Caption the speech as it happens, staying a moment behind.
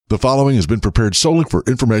The following has been prepared solely for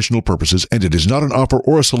informational purposes, and it is not an offer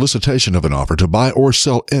or a solicitation of an offer to buy or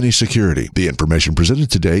sell any security. The information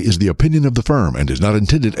presented today is the opinion of the firm and is not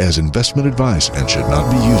intended as investment advice and should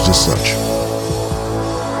not be used as such.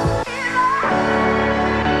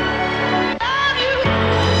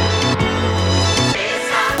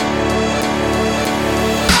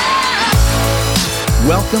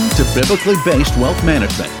 Welcome to Biblically Based Wealth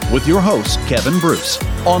Management with your host, Kevin Bruce.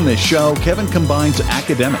 On this show, Kevin combines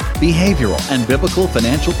academic, behavioral, and biblical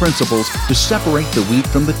financial principles to separate the wheat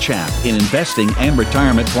from the chaff in investing and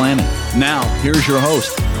retirement planning. Now, here's your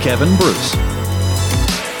host, Kevin Bruce.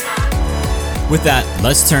 With that,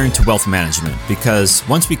 let's turn to wealth management, because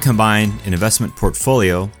once we combine an investment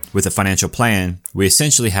portfolio with a financial plan, we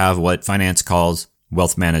essentially have what finance calls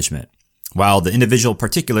wealth management. While the individual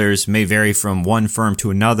particulars may vary from one firm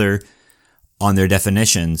to another on their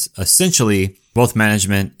definitions, essentially, wealth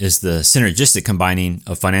management is the synergistic combining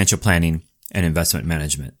of financial planning and investment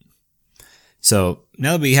management. So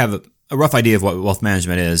now that we have a rough idea of what wealth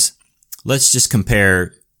management is, let's just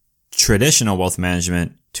compare traditional wealth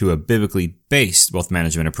management to a biblically based wealth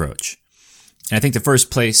management approach. And I think the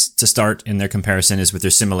first place to start in their comparison is with their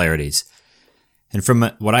similarities. And from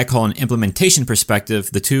what I call an implementation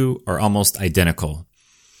perspective, the two are almost identical.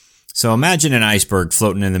 So imagine an iceberg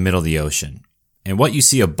floating in the middle of the ocean. And what you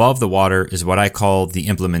see above the water is what I call the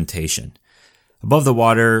implementation. Above the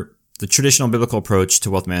water, the traditional biblical approach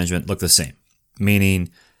to wealth management look the same, meaning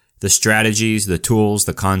the strategies, the tools,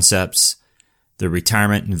 the concepts, the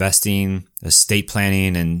retirement investing, estate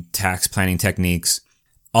planning, and tax planning techniques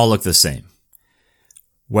all look the same.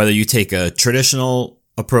 Whether you take a traditional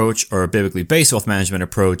approach or a biblically based wealth management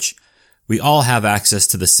approach, we all have access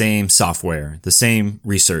to the same software, the same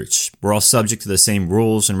research. We're all subject to the same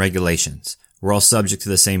rules and regulations. We're all subject to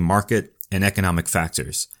the same market and economic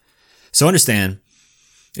factors. So understand,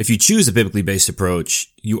 if you choose a biblically based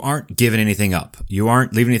approach, you aren't giving anything up. You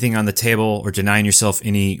aren't leaving anything on the table or denying yourself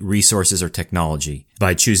any resources or technology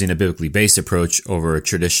by choosing a biblically based approach over a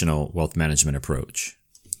traditional wealth management approach.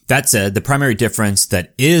 That said, the primary difference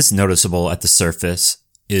that is noticeable at the surface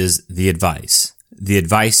is the advice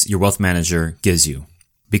your wealth manager gives you,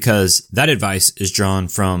 because that advice is drawn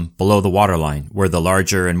from below the waterline, where the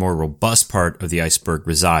larger and more robust part of the iceberg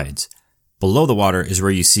resides. Below the water is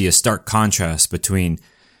where you see a stark contrast between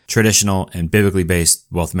traditional and biblically based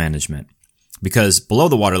wealth management, because below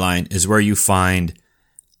the waterline is where you find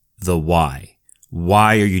the why.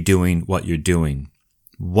 Why are you doing what you're doing?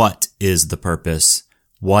 What is the purpose?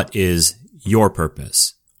 What is your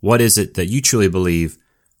purpose? What is it that you truly believe?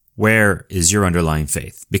 Where is your underlying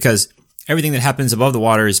faith? Because everything that happens above the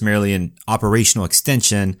water is merely an operational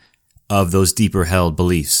extension of those deeper held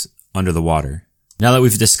beliefs under the water. Now that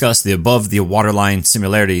we've discussed the above the waterline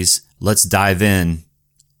similarities, let's dive in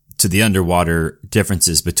to the underwater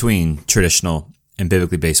differences between traditional and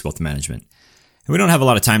biblically based wealth management. And we don't have a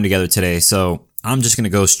lot of time together today, so I'm just going to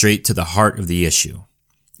go straight to the heart of the issue.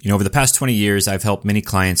 Over the past 20 years, I've helped many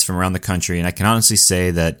clients from around the country, and I can honestly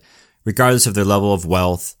say that regardless of their level of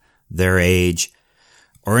wealth, their age,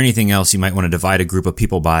 or anything else you might want to divide a group of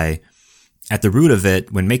people by, at the root of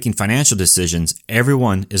it, when making financial decisions,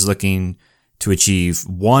 everyone is looking to achieve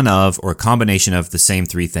one of or a combination of the same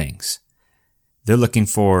three things. They're looking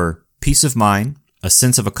for peace of mind, a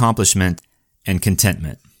sense of accomplishment, and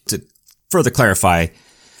contentment. To further clarify,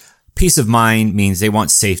 peace of mind means they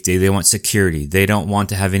want safety, they want security, they don't want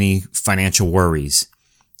to have any financial worries.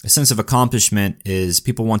 A sense of accomplishment is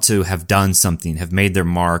people want to have done something, have made their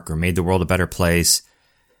mark, or made the world a better place,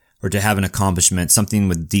 or to have an accomplishment, something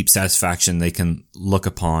with deep satisfaction they can look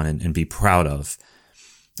upon and be proud of.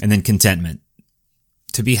 And then contentment,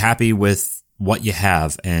 to be happy with what you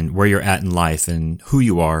have and where you're at in life and who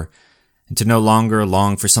you are, and to no longer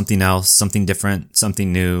long for something else, something different,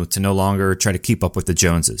 something new, to no longer try to keep up with the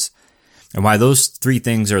Joneses. And why those three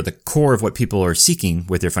things are the core of what people are seeking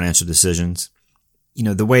with their financial decisions,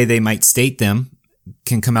 the way they might state them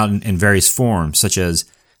can come out in various forms, such as,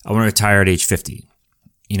 I want to retire at age 50.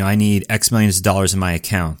 I need X millions of dollars in my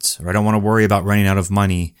account, or I don't want to worry about running out of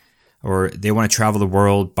money, or they want to travel the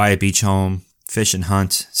world, buy a beach home, fish and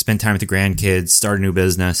hunt, spend time with the grandkids, start a new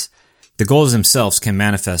business. The goals themselves can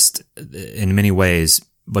manifest in many ways,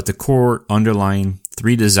 but the core underlying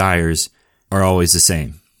three desires are always the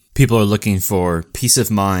same. People are looking for peace of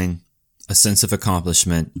mind, a sense of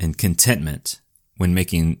accomplishment, and contentment when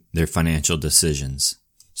making their financial decisions.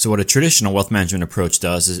 So what a traditional wealth management approach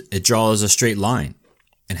does is it draws a straight line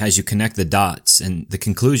and has you connect the dots. And the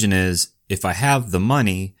conclusion is, if I have the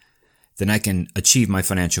money, then I can achieve my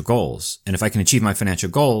financial goals. And if I can achieve my financial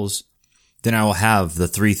goals, then I will have the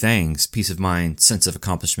three things: peace of mind, sense of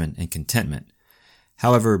accomplishment, and contentment.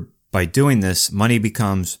 However, by doing this, money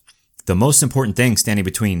becomes the most important thing standing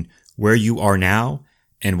between where you are now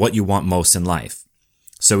and what you want most in life.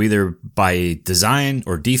 So either by design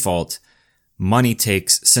or default, money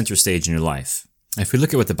takes center stage in your life. If we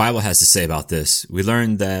look at what the Bible has to say about this, we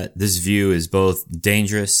learn that this view is both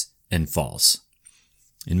dangerous and false.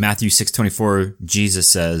 In Matthew 6:24, Jesus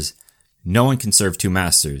says, "No one can serve two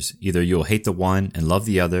masters. Either you'll hate the one and love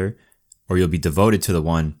the other, or you'll be devoted to the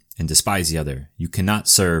one and despise the other. You cannot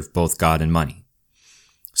serve both God and money."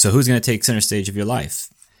 So who's going to take center stage of your life?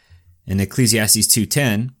 In Ecclesiastes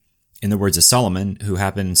 2:10, in the words of Solomon, who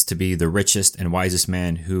happens to be the richest and wisest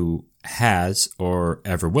man who has or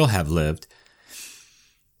ever will have lived,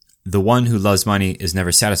 the one who loves money is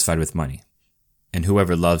never satisfied with money, and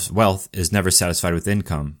whoever loves wealth is never satisfied with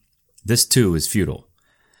income. This too is futile.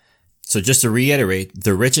 So just to reiterate,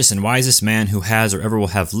 the richest and wisest man who has or ever will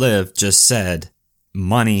have lived just said,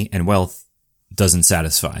 money and wealth doesn't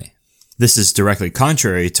satisfy. This is directly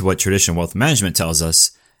contrary to what traditional wealth management tells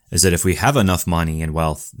us, is that if we have enough money and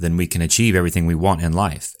wealth, then we can achieve everything we want in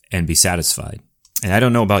life and be satisfied. And I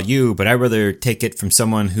don't know about you, but I'd rather take it from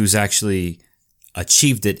someone who's actually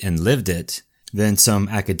achieved it and lived it than some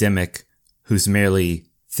academic who's merely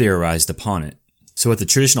theorized upon it. So what the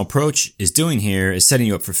traditional approach is doing here is setting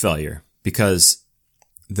you up for failure, because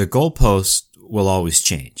the goalpost will always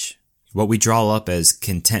change. What we draw up as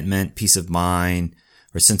contentment, peace of mind,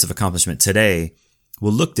 or sense of accomplishment today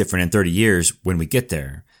will look different in 30 years when we get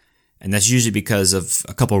there. And that's usually because of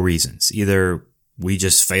a couple of reasons. Either we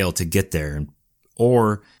just fail to get there,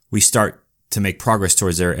 or we start to make progress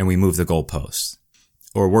towards there and we move the goalposts.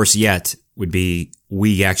 Or worse yet would be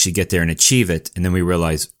we actually get there and achieve it, and then we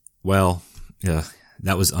realize, well,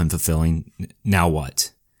 that was unfulfilling. Now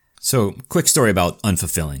what? So, quick story about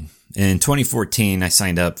unfulfilling. In 2014, I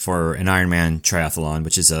signed up for an Ironman triathlon,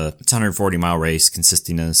 which is a 140-mile race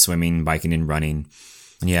consisting of swimming, biking, and running.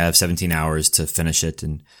 And you have 17 hours to finish it.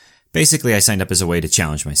 And basically, I signed up as a way to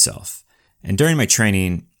challenge myself. And during my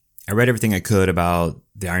training, I read everything I could about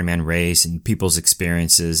the Ironman race and people's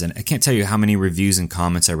experiences. And I can't tell you how many reviews and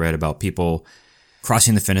comments I read about people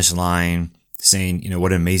crossing the finish line, saying,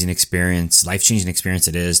 what an amazing experience, life-changing experience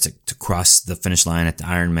it is to cross the finish line at the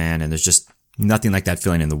Ironman. And there's just nothing like that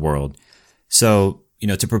feeling in the world. So,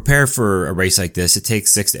 to prepare for a race like this, it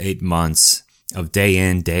takes 6 to 8 months of day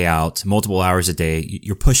in, day out, multiple hours a day.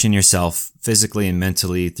 You're pushing yourself physically and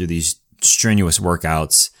mentally through these strenuous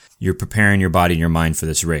workouts. You're preparing your body and your mind for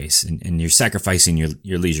this race, and you're sacrificing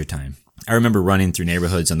your leisure time. I remember running through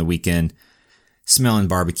neighborhoods on the weekend, smelling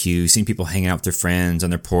barbecue, seeing people hanging out with their friends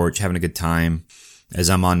on their porch, having a good time,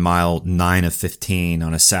 as I'm on mile 9 of 15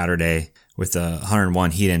 on a Saturday with a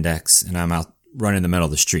 101 heat index, and I'm out running in the middle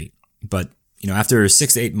of the street. But, after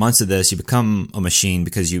 6 to 8 months of this, you become a machine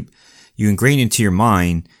because you ingrain into your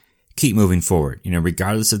mind, keep moving forward,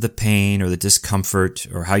 regardless of the pain or the discomfort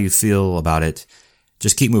or how you feel about it.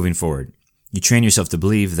 Just keep moving forward. You train yourself to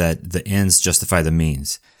believe that the ends justify the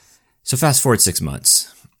means. So fast forward 6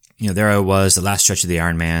 months. There I was, the last stretch of the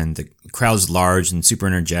Ironman. The crowd's large and super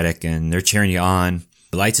energetic, and they're cheering you on.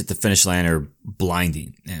 The lights at the finish line are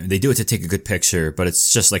blinding. And they do it to take a good picture, but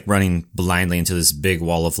it's just like running blindly into this big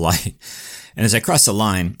wall of light. And as I cross the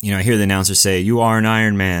line, I hear the announcer say, "You are an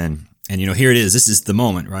Ironman." And, here it is. This is the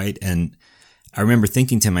moment, right? And I remember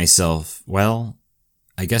thinking to myself, well,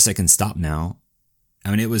 I guess I can stop now.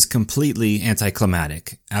 It was completely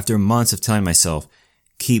anticlimactic. After months of telling myself,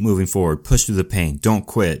 keep moving forward, push through the pain, don't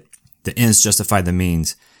quit, the ends justify the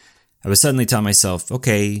means, I was suddenly telling myself,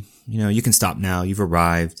 okay, you can stop now, you've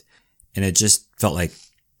arrived. And it just felt like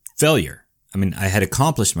failure. I had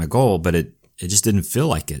accomplished my goal, but it just didn't feel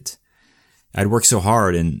like it. I'd worked so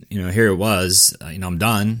hard, and, here it was, I'm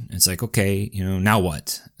done. It's like, okay, now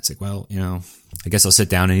what? It's like, well, I guess I'll sit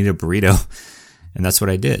down and eat a burrito. And that's what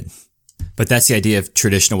I did. But that's the idea of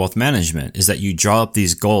traditional wealth management, is that you draw up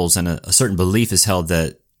these goals and a certain belief is held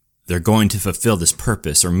that they're going to fulfill this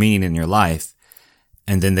purpose or meaning in your life,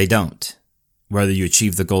 and then they don't, whether you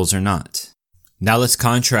achieve the goals or not. Now let's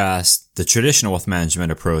contrast the traditional wealth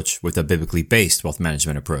management approach with a biblically based wealth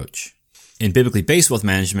management approach. In biblically based wealth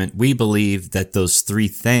management, we believe that those three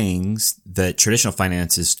things that traditional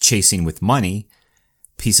finance is chasing with money,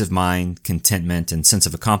 peace of mind, contentment, and sense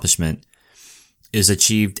of accomplishment, is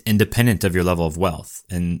achieved independent of your level of wealth,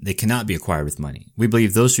 and they cannot be acquired with money. We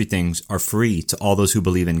believe those three things are free to all those who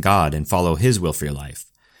believe in God and follow His will for your life.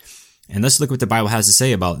 And let's look what the Bible has to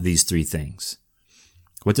say about these three things.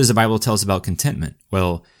 What does the Bible tell us about contentment?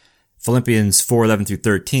 Well, Philippians 4:11 through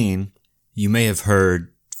 13, you may have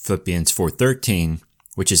heard Philippians 4:13,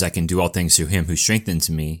 which is I can do all things through him who strengthens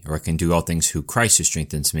me, or I can do all things through Christ who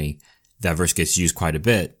strengthens me. That verse gets used quite a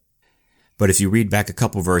bit. But if you read back a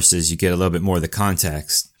couple verses, you get a little bit more of the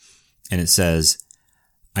context. And it says,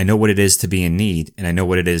 I know what it is to be in need, and I know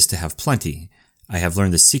what it is to have plenty. I have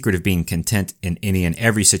learned the secret of being content in any and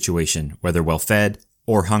every situation, whether well-fed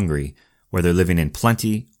or hungry, whether living in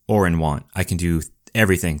plenty or in want. I can do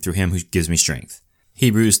everything through him who gives me strength.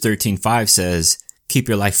 Hebrews 13:5 says, keep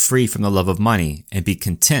your life free from the love of money and be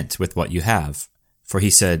content with what you have. For he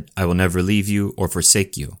said, I will never leave you or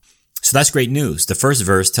forsake you. So that's great news. The first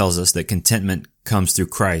verse tells us that contentment comes through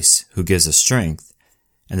Christ who gives us strength.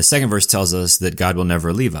 And the second verse tells us that God will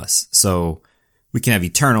never leave us. So we can have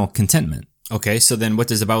eternal contentment. Okay, so then what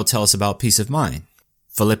does the Bible tell us about peace of mind?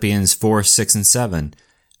 Philippians 4:6 and 7.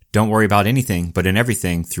 Don't worry about anything, but in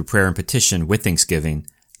everything, through prayer and petition with thanksgiving,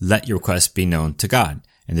 let your requests be known to God.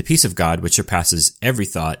 And the peace of God, which surpasses every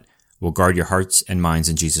thought, will guard your hearts and minds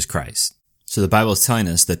in Jesus Christ. So the Bible is telling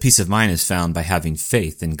us that peace of mind is found by having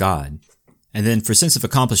faith in God. And then for sense of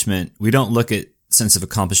accomplishment, we don't look at sense of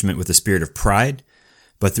accomplishment with a spirit of pride,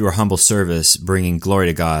 but through our humble service, bringing glory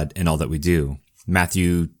to God in all that we do.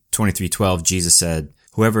 Matthew 23:12, Jesus said,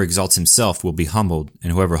 whoever exalts himself will be humbled,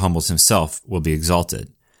 and whoever humbles himself will be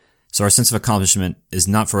exalted. So our sense of accomplishment is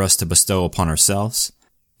not for us to bestow upon ourselves.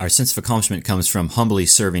 Our sense of accomplishment comes from humbly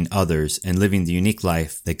serving others and living the unique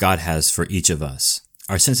life that God has for each of us.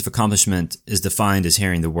 Our sense of accomplishment is defined as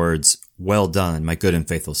hearing the words, well done, my good and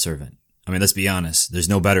faithful servant. I mean, let's be honest, there's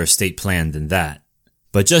no better estate plan than that.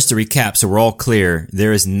 But just to recap, so we're all clear,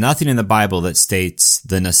 there is nothing in the Bible that states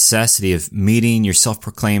the necessity of meeting your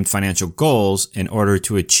self-proclaimed financial goals in order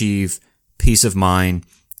to achieve peace of mind,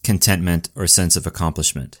 contentment, or sense of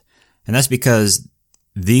accomplishment. And that's because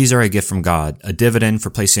these are a gift from God, a dividend for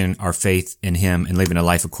placing our faith in him and living a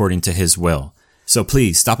life according to his will. So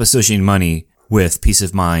please stop associating money with peace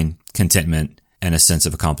of mind, contentment, and a sense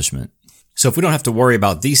of accomplishment. So if we don't have to worry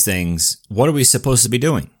about these things, what are we supposed to be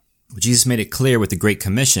doing? Well, Jesus made it clear with the Great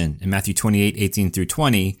Commission in Matthew 28:18 through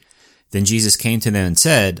 20. Then Jesus came to them and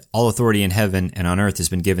said, all authority in heaven and on earth has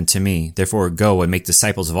been given to me. Therefore go and make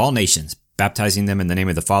disciples of all nations, baptizing them in the name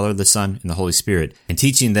of the Father, the Son, and the Holy Spirit, and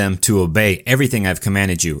teaching them to obey everything I've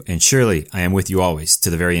commanded you. And surely I am with you always to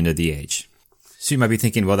the very end of the age. So you might be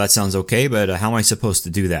thinking, well, that sounds okay, but how am I supposed to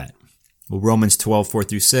do that? Well, Romans 12:4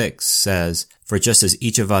 through 6 says, for just as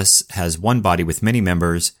each of us has one body with many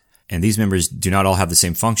members, and these members do not all have the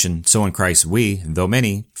same function, so in Christ we, though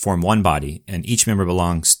many, form one body, and each member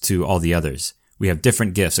belongs to all the others. We have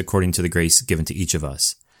different gifts according to the grace given to each of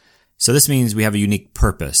us. So this means we have a unique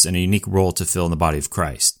purpose and a unique role to fill in the body of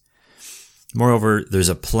Christ. Moreover, there's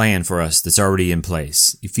a plan for us that's already in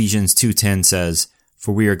place. Ephesians 2:10 says,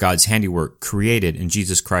 for we are God's handiwork, created in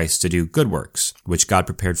Jesus Christ to do good works, which God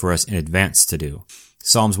prepared for us in advance to do.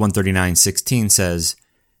 Psalms 139:16 says,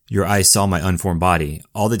 your eyes saw my unformed body.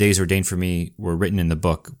 All the days ordained for me were written in the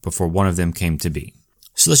book before one of them came to be.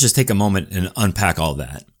 So let's just take a moment and unpack all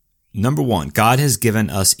that. Number one, God has given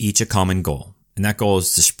us each a common goal, and that goal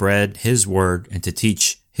is to spread his word and to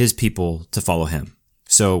teach his people to follow him.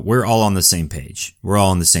 So we're all on the same page. We're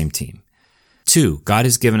all on the same team. 2, God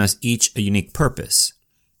has given us each a unique purpose.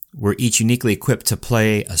 We're each uniquely equipped to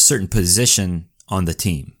play a certain position on the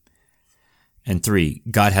team. And 3,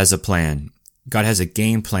 God has a plan. God has a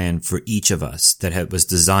game plan for each of us that was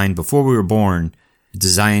designed before we were born,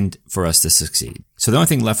 designed for us to succeed. So the only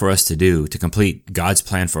thing left for us to do to complete God's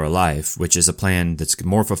plan for our life, which is a plan that's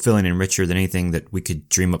more fulfilling and richer than anything that we could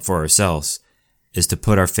dream up for ourselves, is to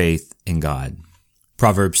put our faith in God.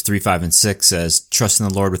 Proverbs 3:5 and 6 says, trust in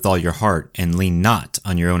the Lord with all your heart and lean not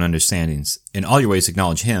on your own understandings. In all your ways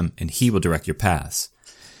acknowledge him, and he will direct your paths.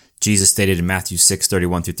 Jesus stated in Matthew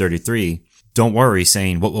 6:31 through 33, don't worry,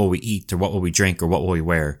 saying, what will we eat, or what will we drink, or what will we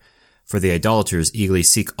wear? For the idolaters eagerly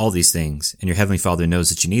seek all these things, and your heavenly Father knows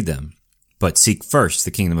that you need them. But seek first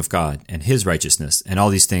the kingdom of God and his righteousness, and all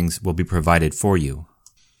these things will be provided for you.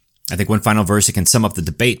 I think one final verse that can sum up the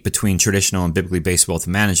debate between traditional and biblically based wealth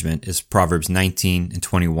management is Proverbs 19 and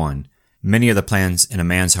 21. Many are the plans in a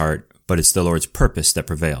man's heart, but it's the Lord's purpose that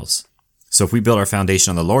prevails. So if we build our foundation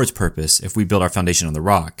on the Lord's purpose, if we build our foundation on the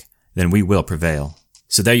rock, then we will prevail.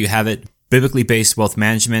 So there you have it. Biblically based wealth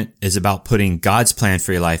management is about putting God's plan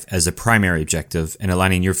for your life as a primary objective and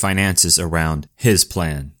aligning your finances around his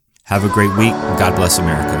plan. Have a great week, and God bless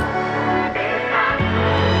America.